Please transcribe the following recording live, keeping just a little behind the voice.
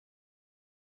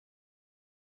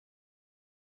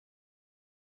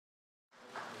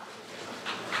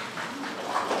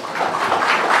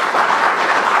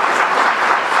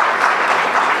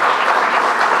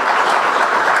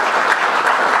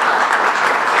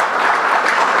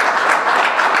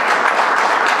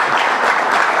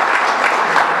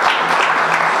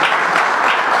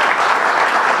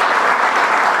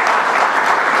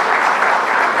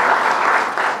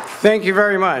Thank you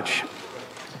very much.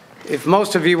 If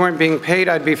most of you weren't being paid,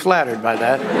 I'd be flattered by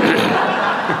that.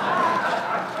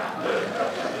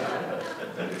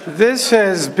 This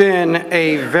has been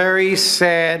a very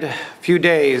sad few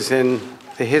days in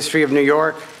the history of New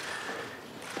York,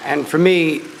 and for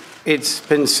me, it's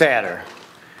been sadder.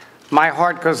 My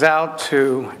heart goes out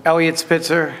to Eliot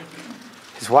Spitzer,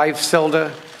 his wife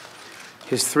Silda,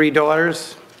 his 3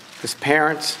 daughters, his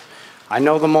parents. I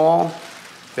know them all.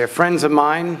 They're friends of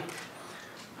mine.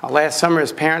 Last summer,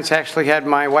 his parents actually had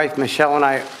my wife Michelle and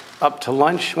I up to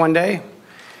lunch one day,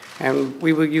 and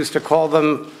we used to call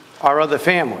them our other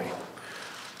family,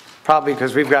 probably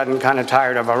because we've gotten kind of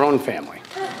tired of our own family.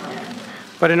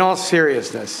 But in all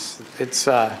seriousness, it's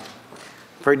a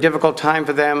very difficult time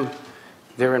for them.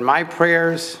 They're in my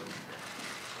prayers.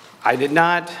 I did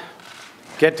not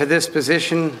get to this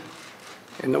position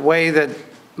in the way that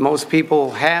most people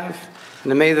have,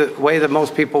 in the way that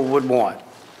most people would want.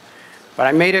 But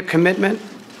I made a commitment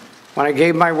when I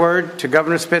gave my word to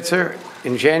Governor Spitzer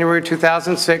in January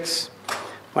 2006,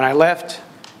 when I left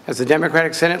as the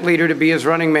Democratic Senate leader to be his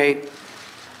running mate,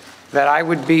 that I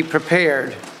would be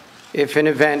prepared if in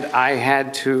event I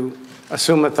had to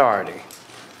assume authority.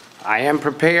 I am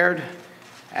prepared,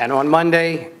 and on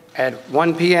Monday at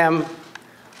 1 p.m.,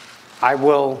 I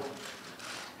will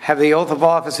have the oath of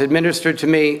office administered to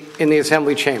me in the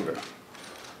Assembly chamber.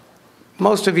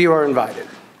 Most of you are invited.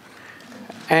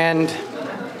 And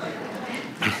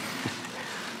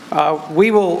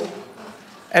we will,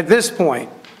 at this point,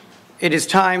 it is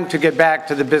time to get back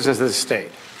to the business of the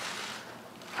state.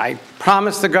 I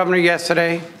promised the governor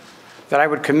yesterday that I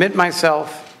would commit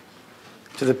myself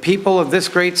to the people of this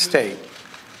great state,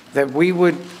 that we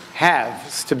would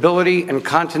have stability and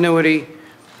continuity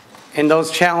in those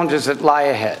challenges that lie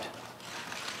ahead.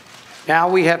 Now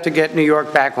we have to get New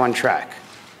York back on track.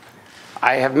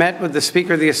 I have met with the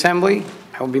Speaker of the Assembly.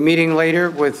 I will be meeting later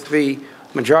with the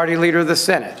Majority Leader of the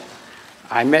Senate.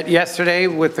 I met yesterday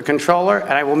with the Comptroller,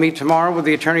 and I will meet tomorrow with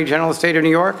the Attorney General of the State of New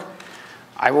York.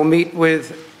 I will meet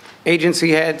with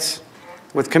agency heads,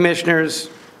 with commissioners,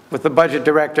 with the Budget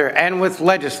Director, and with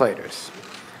legislators.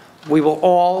 We will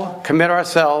all commit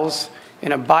ourselves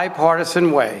in a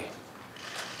bipartisan way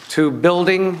to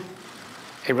building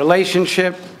a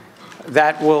relationship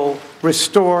that will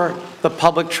restore the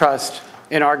public trust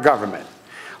in our government.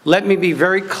 Let me be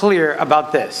very clear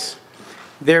about this.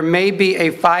 There may be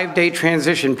a 5-day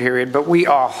transition period, but we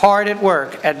are hard at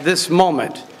work at this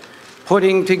moment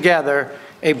putting together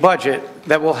a budget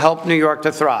that will help New York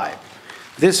to thrive.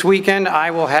 This weekend, I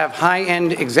will have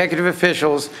high-end executive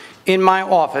officials in my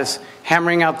office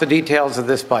hammering out the details of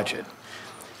this budget.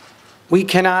 We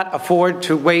cannot afford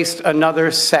to waste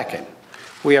another second.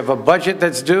 We have a budget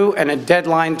that's due and a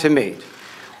deadline to meet.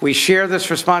 We share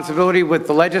this responsibility with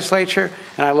the legislature,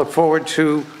 and I look forward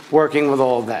to working with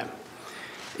all of them.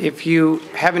 If you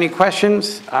have any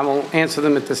questions, I will answer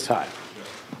them at this time.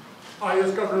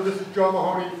 Yes, Governor, this is Joe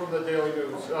Mahoney from the Daily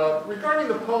News. Regarding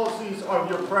the policies of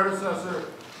your predecessor,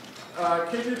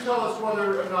 can you tell us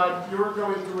whether or not you're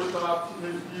going to adopt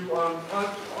his view on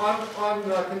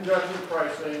congestion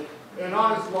pricing and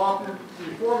on his law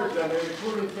reform agenda,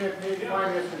 including campaign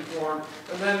finance reform?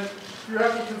 And then, do you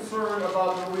have any concern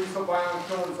about the release of violent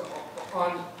felons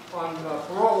on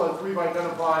parole, as we've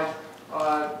identified,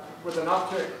 with an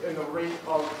uptick in the rate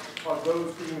of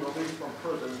those being released from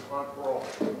prison on parole?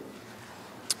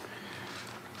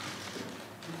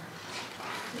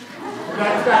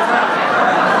 That's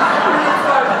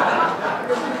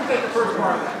you can take the first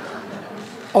part of that.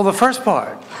 Oh, the first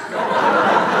part.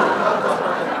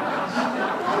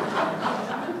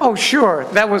 Oh, sure.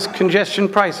 That was congestion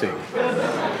pricing.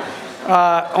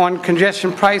 On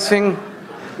congestion pricing,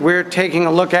 we're taking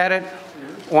a look at it.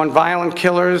 On violent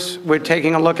killers, we're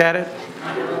taking a look at it.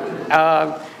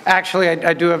 Actually,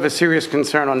 I do have a serious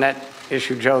concern on that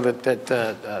issue, Joe, that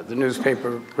the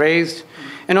newspaper raised.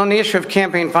 And on the issue of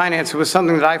campaign finance, it was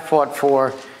something that I fought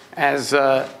for as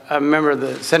a member of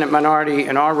the Senate minority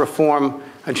in our reform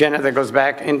agenda that goes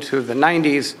back into the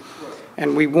 90s.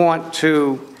 And we want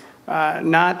to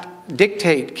not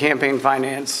dictate campaign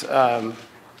finance.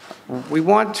 We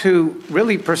want to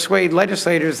really persuade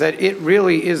legislators that it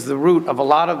really is the root of a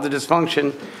lot of the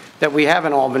dysfunction that we have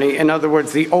in Albany. In other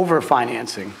words, the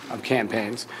over-financing of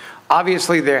campaigns.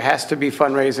 Obviously, there has to be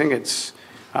fundraising. It's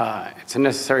a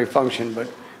necessary function, but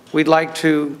we'd like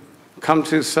to come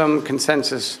to some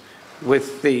consensus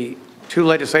with the two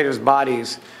legislative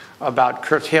bodies about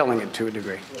curtailing it to a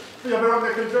degree. Yeah, but on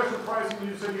the congestion pricing,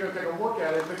 you said you're going to take a look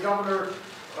at it. The governor,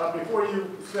 before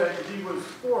you said he was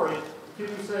for it, can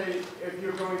you say if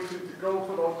you're going to go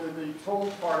for the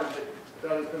toll part of it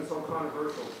that has been so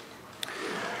controversial?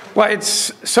 Well,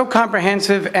 it's so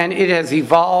comprehensive, and it has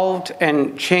evolved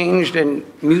and changed and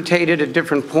mutated at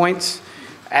different points.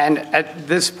 And at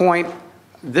this point,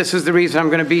 this is the reason I'm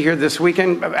going to be here this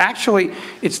weekend. Actually,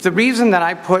 it's the reason that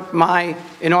I put my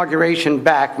inauguration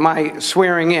back, my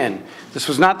swearing in. This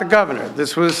was not the governor.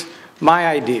 This was my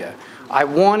idea. I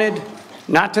wanted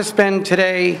not to spend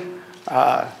today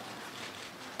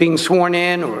being sworn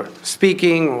in or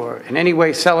speaking or in any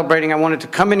way celebrating. I wanted to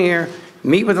come in here,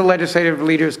 meet with the legislative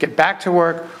leaders, get back to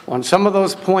work on some of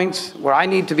those points where I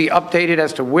need to be updated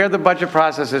as to where the budget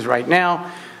process is right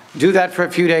now, do that for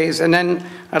a few days, and then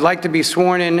I'd like to be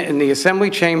sworn in the Assembly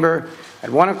chamber at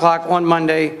 1 o'clock on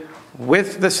Monday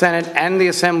with the Senate and the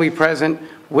Assembly present,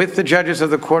 with the judges of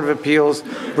the Court of Appeals,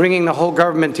 bringing the whole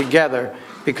government together,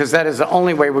 because that is the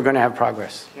only way we're going to have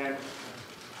progress.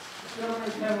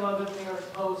 Governor Ken Lovett, New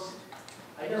York Post.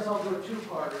 I guess I'll do a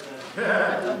two-parter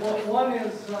then. One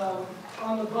is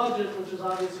on the budget, which is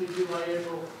obviously due by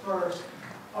April 1st.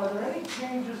 Are there any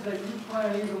changes that you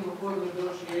plan, even before the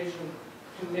negotiation,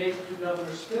 to make to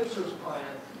Governor Spitzer's plan?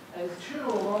 And two,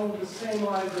 along the same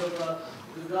lines of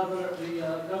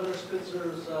Governor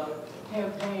Spitzer's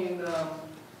campaign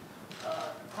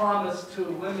promise to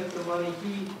limit the money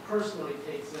he personally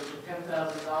takes in to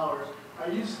 $10,000.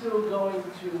 Are you still going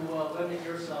to limit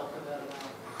yourself to that amount?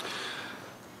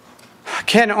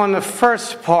 Ken, on the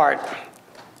first part,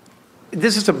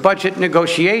 this is a budget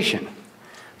negotiation.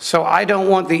 So I don't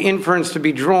want the inference to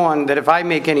be drawn that if I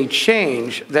make any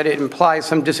change, that it implies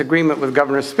some disagreement with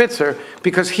Governor Spitzer,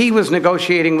 because he was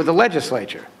negotiating with the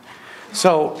legislature.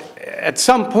 So at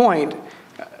some point,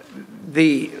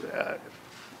 the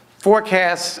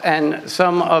forecasts and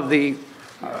some of the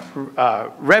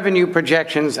revenue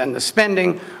projections and the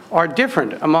spending are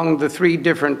different among the three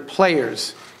different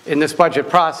players in this budget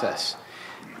process.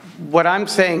 What I'm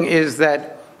saying is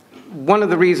that one of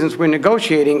the reasons we're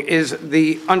negotiating is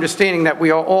the understanding that we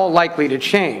are all likely to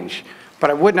change. But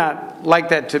I would not like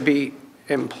that to be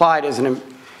implied as an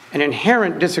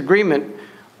inherent disagreement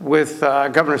with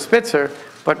Governor Spitzer,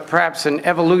 but perhaps an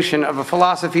evolution of a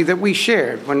philosophy that we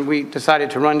shared when we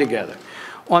decided to run together.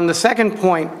 On the second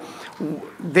point,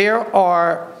 there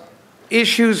are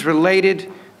issues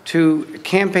related to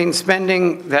campaign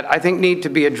spending that I think need to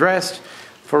be addressed.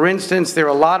 For instance, there are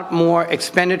a lot more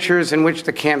expenditures in which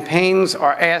the campaigns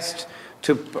are asked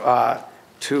to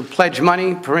pledge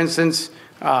money. For instance,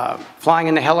 flying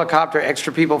in the helicopter,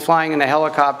 extra people flying in the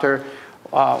helicopter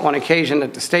on occasion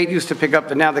that the state used to pick up,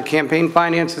 that now the campaign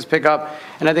finances pick up.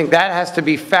 And I think that has to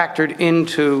be factored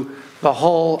into the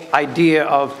whole idea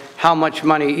of how much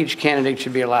money each candidate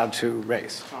should be allowed to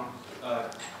raise.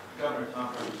 Governor Tom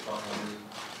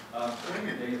during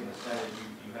your days in the Senate,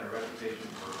 you had a reputation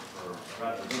for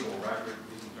rather liberal record,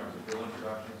 at least in terms of bill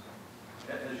introductions.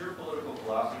 Has your political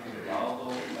philosophy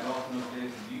evolved at all in those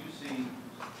days? Do you see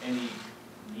any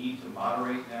need to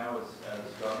moderate now as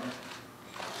governor?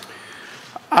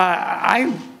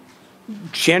 I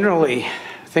generally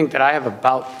think that I have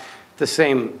about the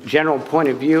same general point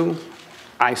of view.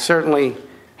 I certainly,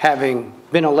 having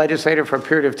been a legislator for a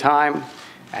period of time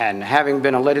and having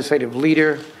been a legislative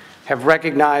leader, have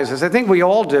recognized, as I think we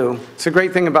all do, it's a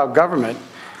great thing about government,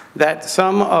 that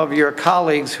some of your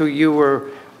colleagues who you were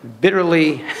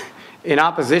bitterly in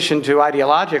opposition to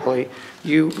ideologically,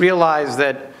 you realize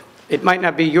that it might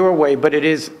not be your way, but it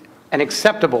is an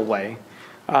acceptable way.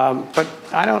 But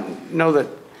I don't know that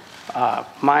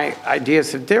my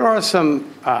ideas, there are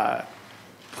some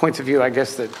points of view, I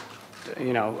guess, that,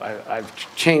 you know, I've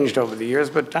changed over the years,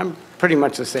 but I'm pretty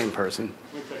much the same person.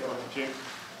 Jim.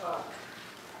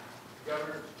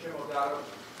 Governor Jim O'Donnell,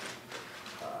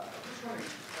 just wondering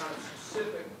on a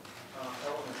specific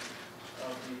element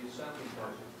of the Assembly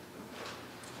budget,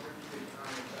 where you could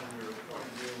comment on your point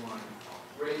of view on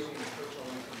raising the personal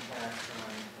income tax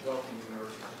on wealthy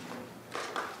Americans.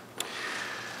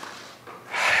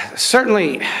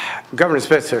 Certainly, Governor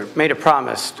Spitzer made a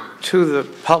promise to the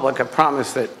public, a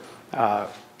promise that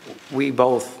we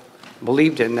both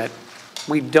believed in, that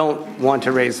we don't want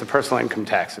to raise the personal income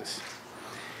taxes.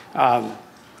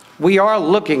 We are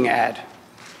looking at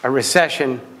a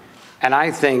recession, and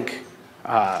I think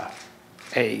a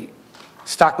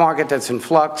stock market that's in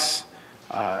flux,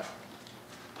 our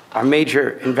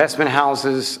major investment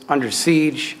houses under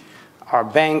siege, our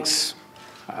banks,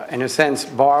 in a sense,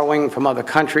 borrowing from other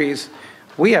countries.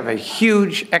 We have a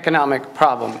huge economic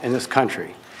problem in this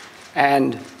country.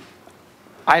 And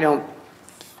I don't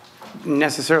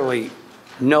necessarily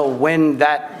know when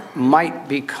that might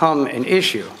become an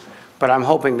issue, but I'm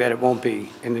hoping that it won't be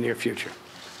in the near future.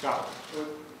 Scott.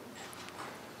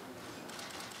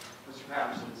 Mr.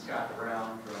 Paterson, Scott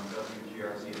Brown from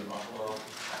WGRZ in Buffalo.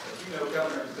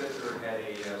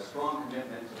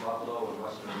 commitment to Buffalo and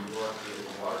Western New York, be it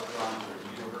the waterfront or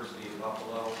the University of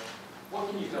Buffalo. What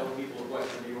can you tell the people of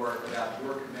Western New York about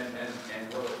your commitment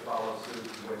and will it follow suit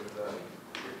with the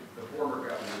former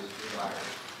governor's desire?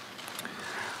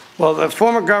 Well, the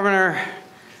former governor,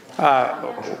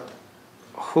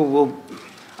 who will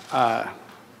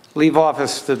leave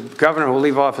office, the governor who will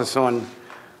leave office on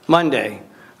Monday,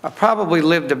 probably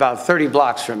lived about 30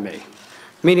 blocks from me,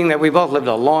 meaning that we both lived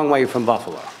a long way from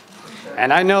Buffalo.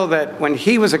 And I know that when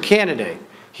he was a candidate,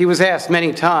 he was asked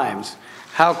many times,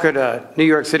 how could a New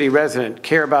York City resident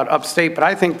care about upstate? But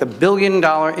I think the $1 billion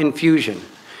infusion,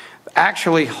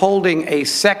 actually holding a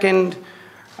second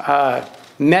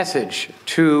message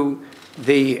to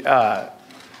the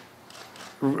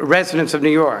residents of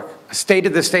New York, a state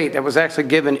of the state that was actually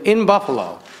given in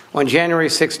Buffalo on January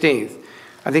 16th,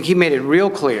 I think he made it real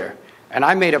clear. And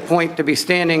I made a point to be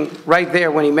standing right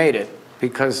there when he made it,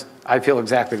 because I feel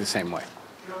exactly the same way.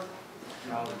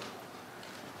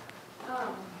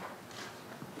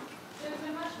 There's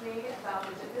been much made about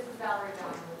this is Valerie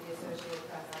Down with the Associated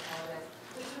Press, I apologize.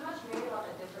 There's been much made about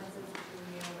the differences between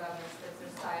you and Governor Spitzer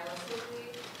stylistically.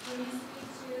 Can you speak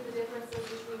to the differences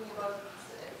between you both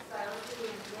stylistically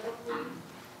and politically?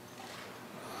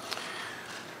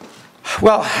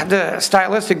 Well, the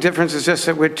stylistic difference is just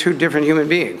that we're two different human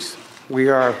beings. We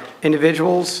are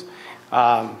individuals.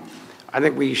 I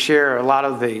think we share a lot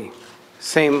of the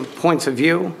same points of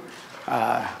view,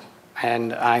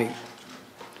 and I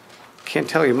can't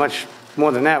tell you much more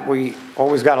than that. We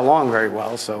always got along very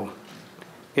well, so,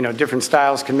 you know, different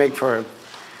styles can make for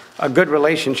a good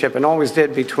relationship, and always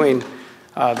did between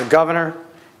the governor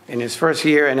in his first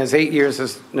year and his 8 years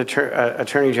as an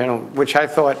Attorney General, which I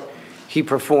thought he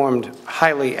performed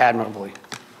highly admirably.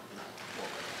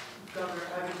 Governor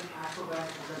Evan Asselbeck,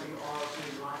 representing RLC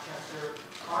in Rochester.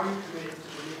 Are you committed to the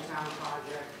Midtown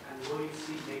project, and will you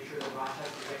make sure that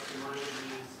Rochester gets the money it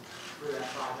needs for that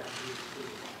project to be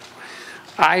completed?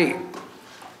 I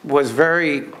was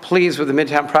very pleased with the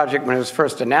Midtown project when it was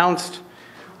first announced.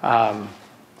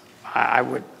 I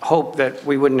would hope that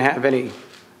we wouldn't have any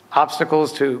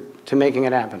obstacles to making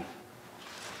it happen.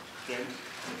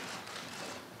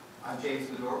 I'm James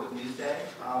Medor with Newsday.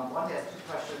 I wanted to ask two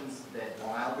questions that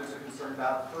Long Islanders are concerned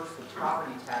about. First, the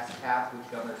property tax cap, which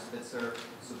Governor Spitzer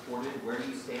supported. Where do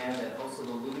you stand? And also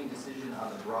the looming decision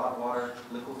on the Broadwater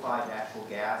liquefied natural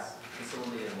gas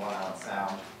facility in Long Island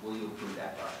Sound. Will you approve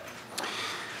that project?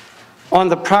 On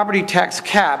the property tax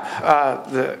cap,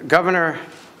 the governor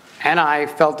and I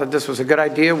felt that this was a good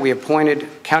idea. We appointed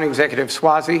County Executive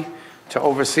Swazi to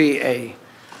oversee a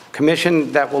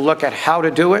commission that will look at how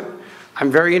to do it. I'm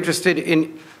very interested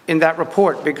in that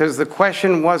report, because the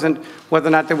question wasn't whether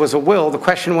or not there was a will, the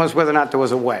question was whether or not there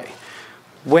was a way.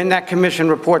 When that commission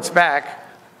reports back,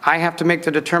 I have to make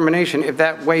the determination if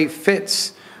that way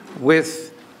fits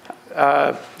with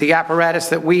the apparatus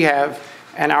that we have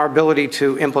and our ability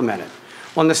to implement it.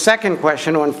 On the second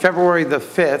question, on February the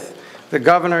 5th, the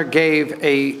governor gave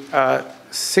a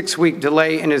 6-week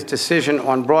delay in his decision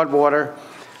on Broadwater.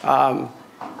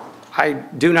 I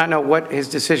do not know what his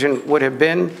decision would have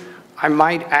been. I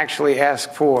might actually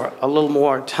ask for a little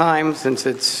more time, since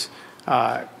it's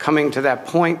coming to that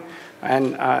point,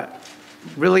 and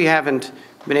really haven't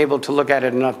been able to look at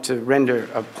it enough to render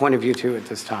a point of view to at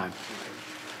this time.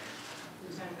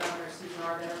 Lieutenant Governor Susan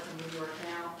Ardetta from New York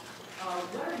Now.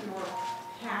 What are your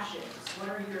passions? What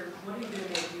are you going to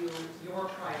make your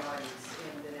priorities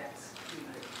in the next few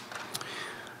years?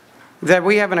 That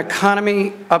we have an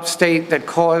economy upstate that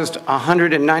caused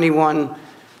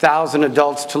 191,000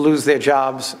 adults to lose their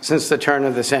jobs since the turn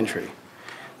of the century.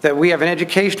 That we have an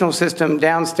educational system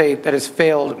downstate that has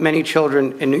failed many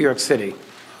children in New York City.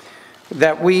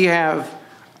 That we have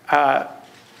a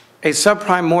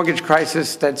subprime mortgage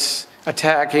crisis that's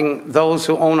attacking those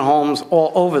who own homes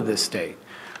all over this state.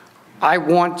 I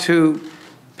want to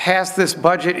pass this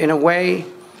budget in a way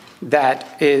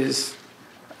that is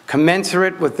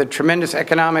commensurate with the tremendous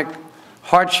economic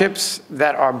hardships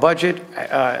that our budget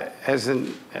has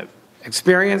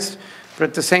experienced, but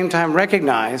at the same time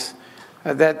recognize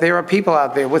that there are people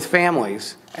out there with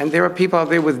families, and there are people out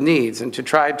there with needs, and to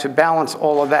try to balance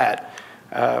all of that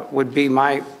would be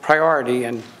my priority,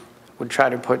 and would try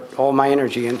to put all my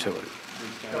energy into it.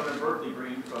 Governor Berkeley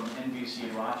Green from NBC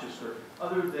in Rochester.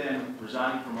 Other than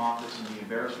resigning from office and the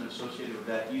embarrassment associated with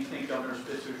that, do you think Governor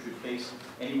Spitzer should face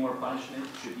any more punishment?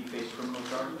 Should he face criminal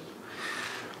charges?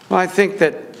 Well, I think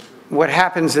that what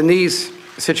happens in these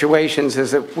situations is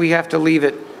that we have to leave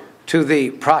it to the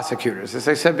prosecutors. As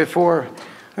I said before,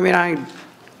 I mean, I'm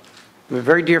a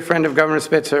very dear friend of Governor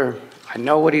Spitzer. I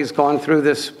know what he's gone through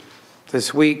this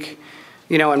week.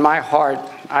 you know, in my heart,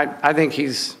 I think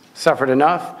he's suffered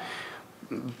enough.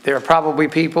 There are probably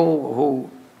people who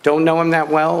don't know him that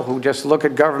well, who just look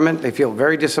at government, they feel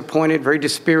very disappointed, very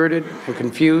dispirited and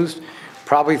confused,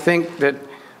 probably think that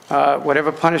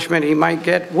whatever punishment he might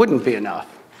get wouldn't be enough.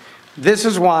 This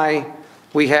is why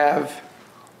we have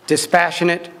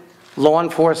dispassionate law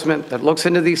enforcement that looks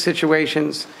into these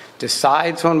situations,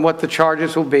 decides on what the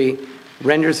charges will be,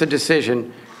 renders a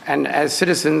decision, and as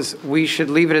citizens, we should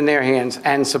leave it in their hands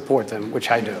and support them, which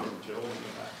I do.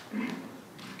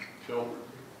 Bill?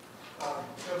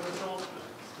 Governor Schultz,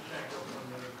 Shanko from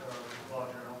the Law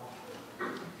Journal.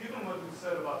 Given what you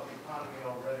said about the economy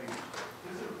already,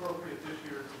 is it appropriate this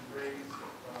year to raise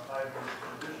either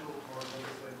judicial or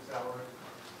legislative salaries?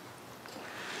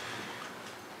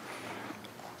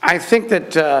 I think that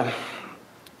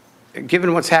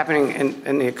given what's happening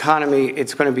in the economy,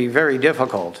 it's going to be very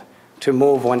difficult to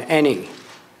move on any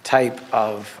type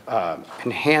of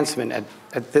enhancement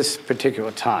at this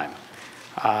particular time.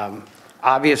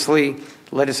 Obviously,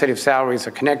 legislative salaries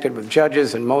are connected with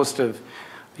judges, and most of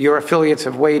your affiliates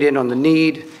have weighed in on the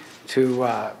need to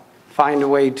find a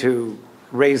way to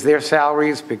raise their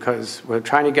salaries, because we're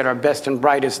trying to get our best and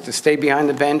brightest to stay behind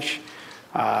the bench,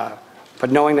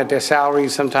 but knowing that their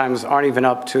salaries sometimes aren't even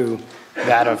up to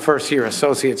that of first-year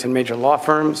associates in major law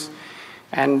firms.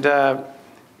 And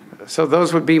so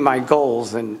those would be my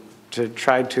goals, and to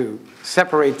try to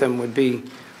separate them would be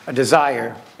a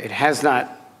desire. It has not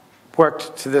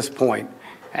worked to this point,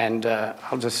 and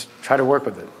I'll just try to work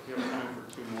with it. You have time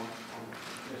for two more?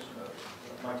 Yes,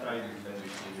 Mike, I use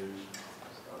NBC News.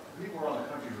 People around the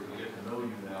country who get to know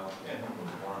you now and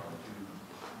one or two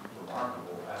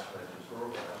remarkable aspects,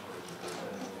 historical aspects of this,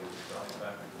 and they were dropping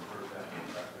back into the first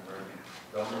African American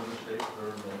governor of the state,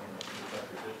 third in the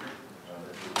country history,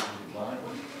 that you're really blind.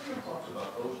 He talks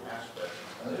about those aspects,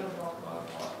 and they don't talk about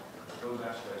it a lot, but those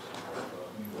aspects of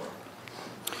New York.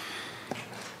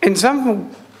 In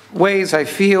some ways, I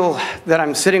feel that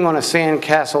I'm sitting on a sand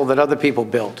castle that other people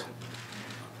built.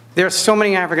 There are so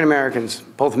many African Americans,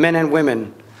 both men and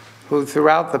women, who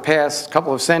throughout the past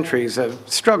couple of centuries have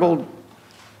struggled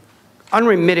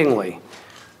unremittingly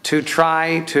to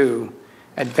try to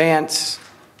advance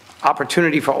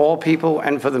opportunity for all people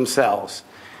and for themselves.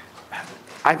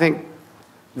 I think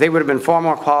they would have been far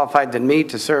more qualified than me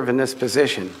to serve in this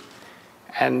position.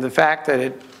 And the fact that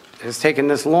it has taken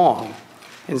this long,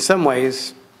 in some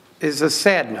ways, is a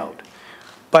sad note.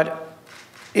 But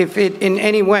if it in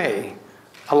any way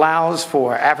allows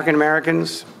for African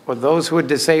Americans or those who are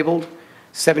disabled,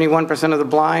 71% of the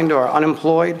blind are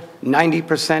unemployed,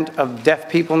 90% of deaf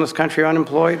people in this country are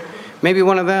unemployed, maybe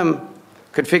one of them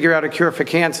could figure out a cure for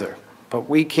cancer, but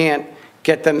we can't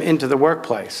get them into the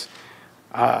workplace.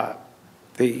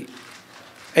 The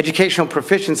educational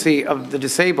proficiency of the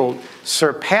disabled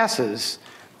surpasses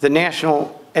the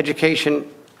national education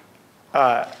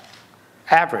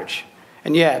average,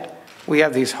 and yet we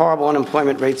have these horrible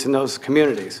unemployment rates in those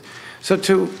communities. So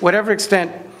to whatever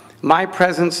extent my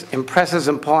presence impresses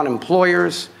upon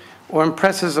employers or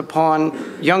impresses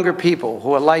upon younger people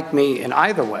who are like me in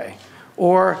either way,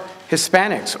 or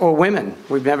Hispanics or women,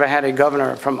 we've never had a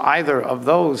governor from either of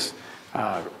those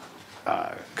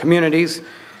communities,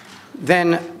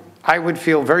 then I would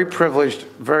feel very privileged,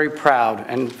 very proud,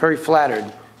 and very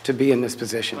flattered to be in this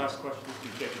position. Last question,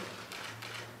 Mr. Jacob.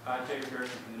 Jacob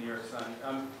Pearson from the New York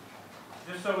Sun.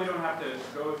 Just so we don't have to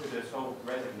go through this whole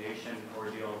resignation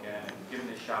ordeal again, and given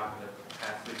the shock of the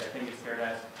past week, I think it's fair to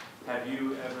ask, have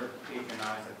you ever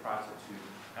patronized a prostitute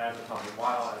as a public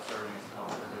while serving as a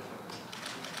public official?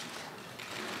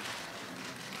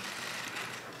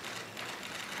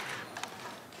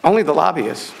 Only the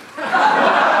lobbyists.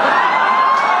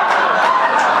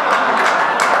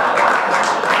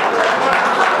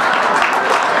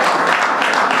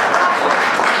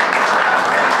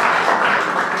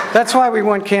 That's why we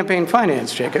want campaign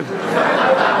finance, Jacob. All right,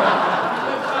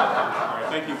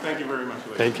 thank you very much.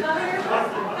 Ladies. Thank you.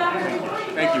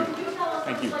 Thank Thank you.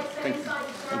 Thank you. Thank you.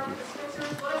 Thank you.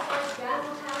 What it's like that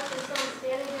will have for someone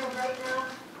standing here right now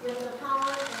with the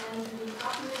power and the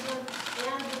optimism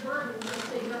and the burden of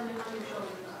state government on your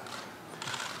shoulders.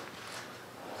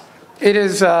 It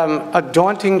is a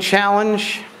daunting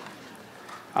challenge.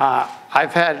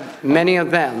 I've had many of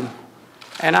them,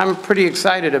 and I'm pretty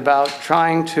excited about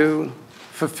trying to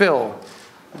fulfill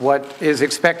what is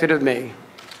expected of me.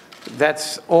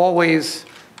 That's always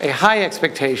a high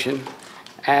expectation,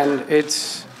 and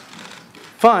it's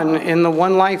fun in the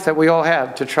one life that we all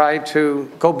have to try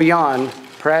to go beyond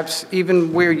perhaps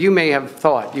even where you may have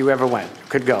thought you ever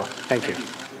could go. Thank you.